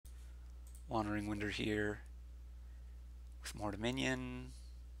WanderingWinder here with more Dominion.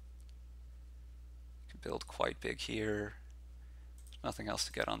 You can build quite big here. There's nothing else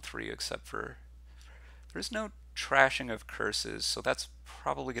to get on 3 except for there's no trashing of curses, so that's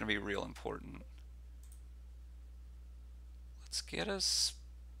probably going to be real important. Let's get a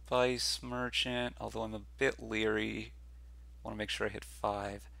spice merchant, although I'm a bit leery. I want to make sure I hit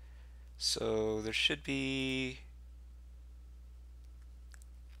 5. So there should be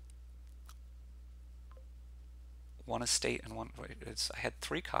one estate and one. I had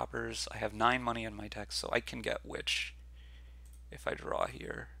 3 coppers. I have 9 money in my deck, so I can get witch if I draw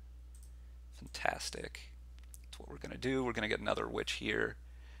here. Fantastic. That's what we're going to do. We're going to get another witch here.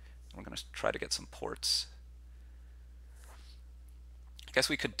 And we're going to try to get some ports. I guess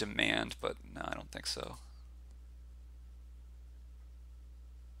we could demand, but no, I don't think so.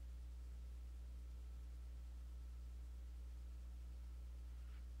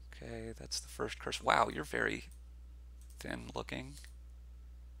 Okay, that's the first curse. Wow, you're very thin looking.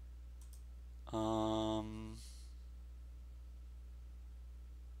 I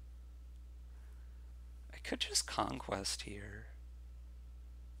could just conquest here.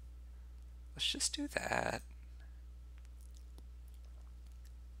 Let's just do that.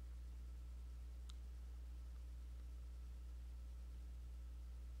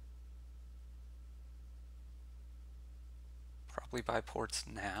 Probably buy ports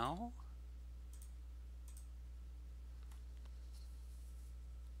now.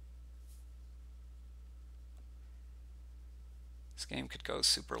 This game could go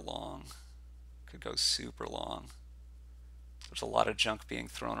super long. Could go super long. There's a lot of junk being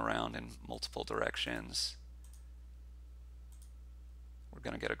thrown around in multiple directions. We're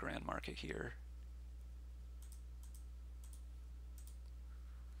going to get a grand market here.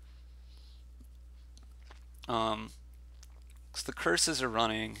 So the curses are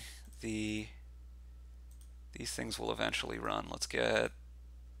running. These things will eventually run. Let's get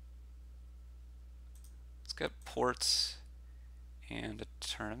ports and a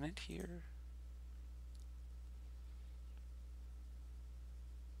tournament here.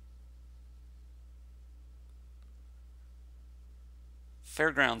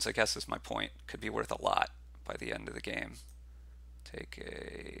 Fairgrounds, I guess, is my point. Could be worth a lot by the end of the game. Take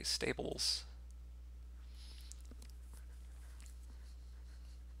a stables.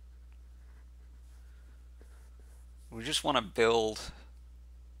 We just want to build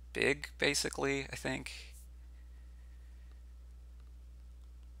big, basically, I think.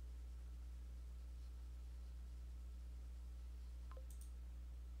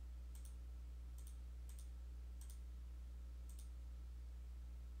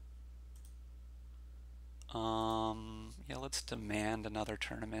 Yeah, let's demand another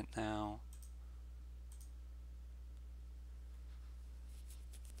tournament now.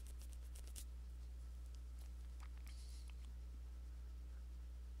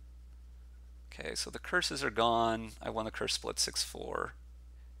 Okay, so the curses are gone. I won the curse split 6-4.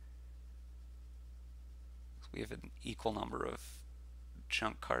 We have an equal number of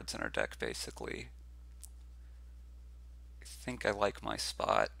junk cards in our deck, basically. I think I like my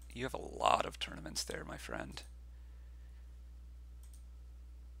spot. You have a lot of tournaments there, my friend.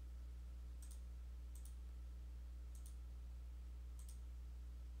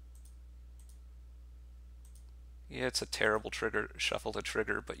 Yeah, it's a terrible shuffle to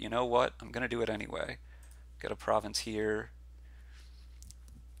trigger, but you know what? I'm going to do it anyway. Get a province here.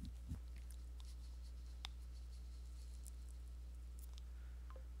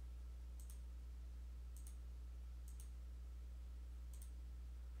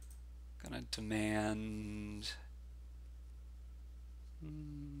 Gonna demand.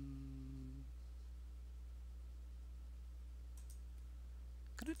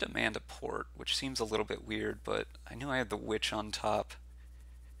 Gonna demand a port, which seems a little bit weird, but I knew I had the witch on top.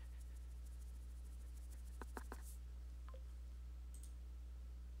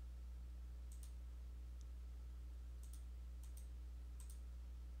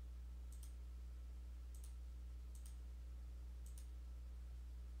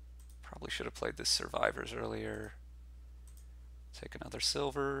 Probably should have played this survivors earlier. Take another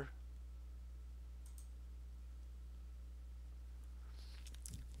silver.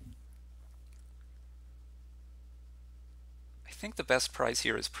 I think the best prize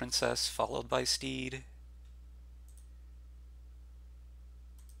here is Princess followed by Steed.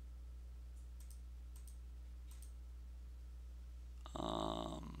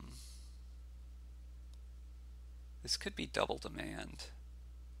 This could be double demand.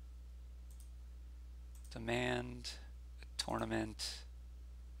 Demand, a tournament,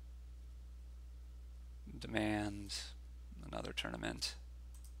 demand, another tournament.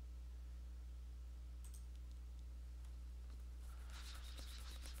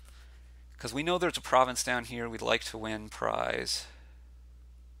 Because we know there's a province down here we'd like to win prize.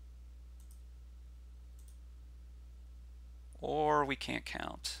 Or we can't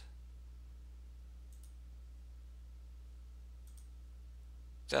count.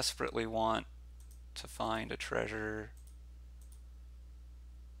 Desperately want to find a treasure.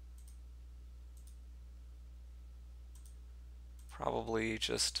 Probably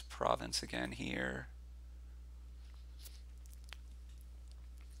just province again here.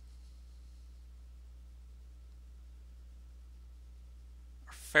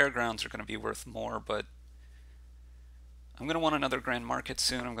 Our fairgrounds are going to be worth more, but I'm going to want another grand market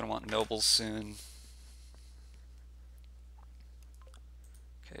soon. I'm going to want nobles soon.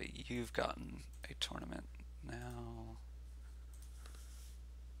 Okay, you've gotten a tournament now.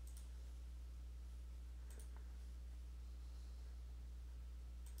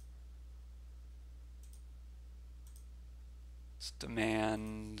 Let's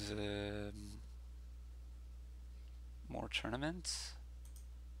demand more tournaments.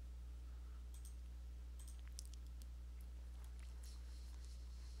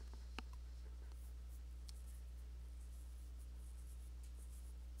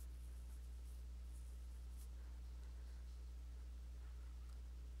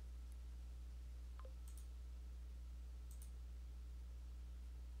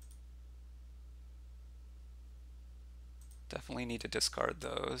 Definitely need to discard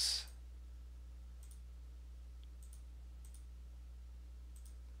those.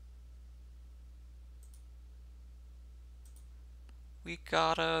 We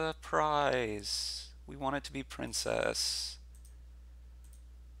got a prize. We want it to be princess.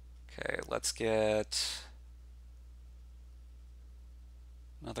 Okay, let's get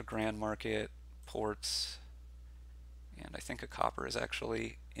another grand market, ports, and I think a copper is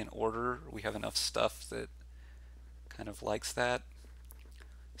actually in order. We have enough stuff that kind of likes that.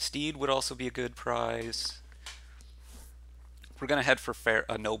 Steed would also be a good prize. We're gonna head for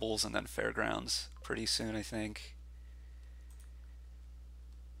nobles and then fairgrounds pretty soon, I think.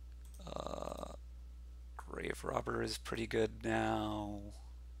 Grave robber is pretty good now.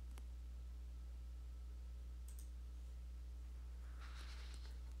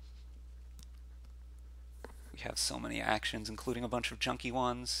 We have so many actions, including a bunch of junky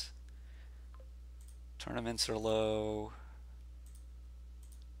ones. Tournaments are low.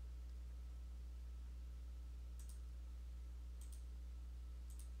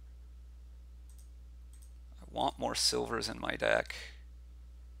 I want more silvers in my deck.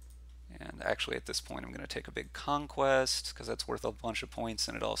 And actually at this point I'm going to take a big conquest because that's worth a bunch of points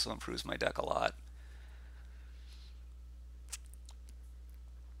and it also improves my deck a lot.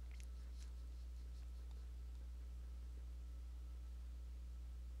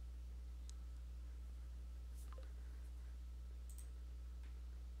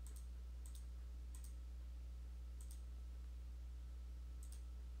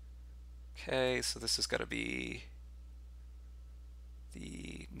 Okay, so this is going to be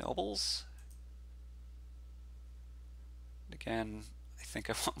the nobles. And again, I think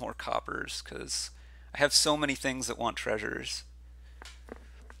I want more coppers because I have so many things that want treasures.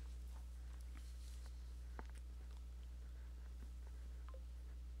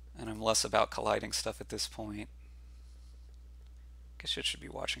 And I'm less about colliding stuff at this point. Guess I should be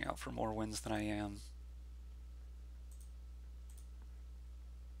watching out for more wins than I am.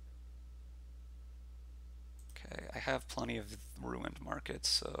 Okay, I have plenty of ruined markets,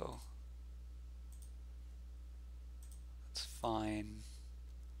 so that's fine.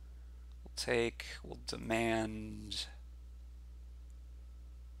 We'll demand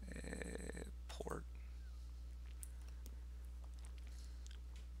a port.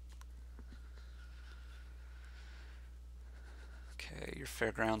 Okay, your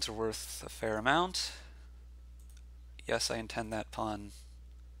fairgrounds are worth a fair amount. Yes, I intend that pun.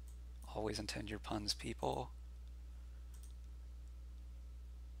 Always intend your puns, people.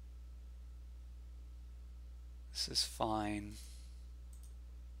 This is fine.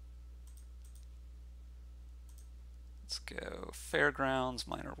 Let's go fairgrounds.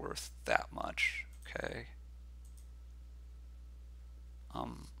 Mine are worth that much. Okay.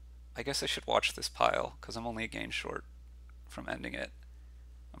 I guess I should watch this pile because I'm only a gain short from ending it.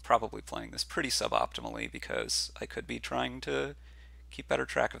 I'm probably playing this pretty suboptimally because I could be trying to keep better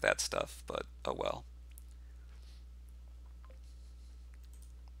track of that stuff, but oh well.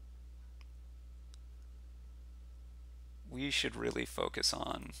 We should really focus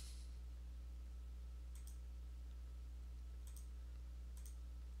on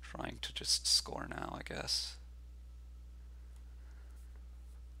trying to just score now, I guess.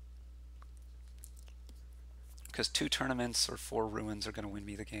 Because 2 tournaments or 4 ruins are going to win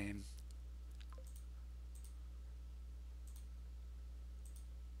me the game.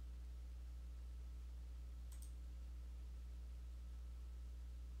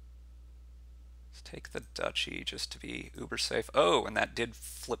 Let's take the duchy just to be uber safe. Oh, and that did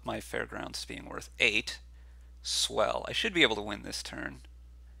flip my fairgrounds to being worth 8. Swell. I should be able to win this turn.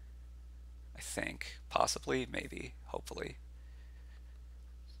 I think. Possibly. Maybe. Hopefully.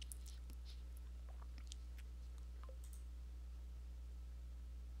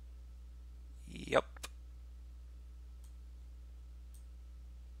 Yep.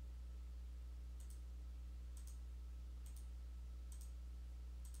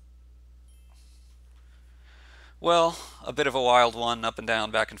 Well, a bit of a wild one, up and down,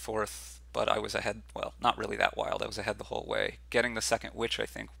 back and forth, but I was ahead. Well, not really that wild. I was ahead the whole way. Getting the second witch, I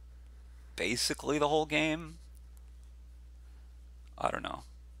think, basically the whole game. I don't know.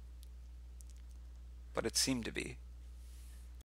 But it seemed to be.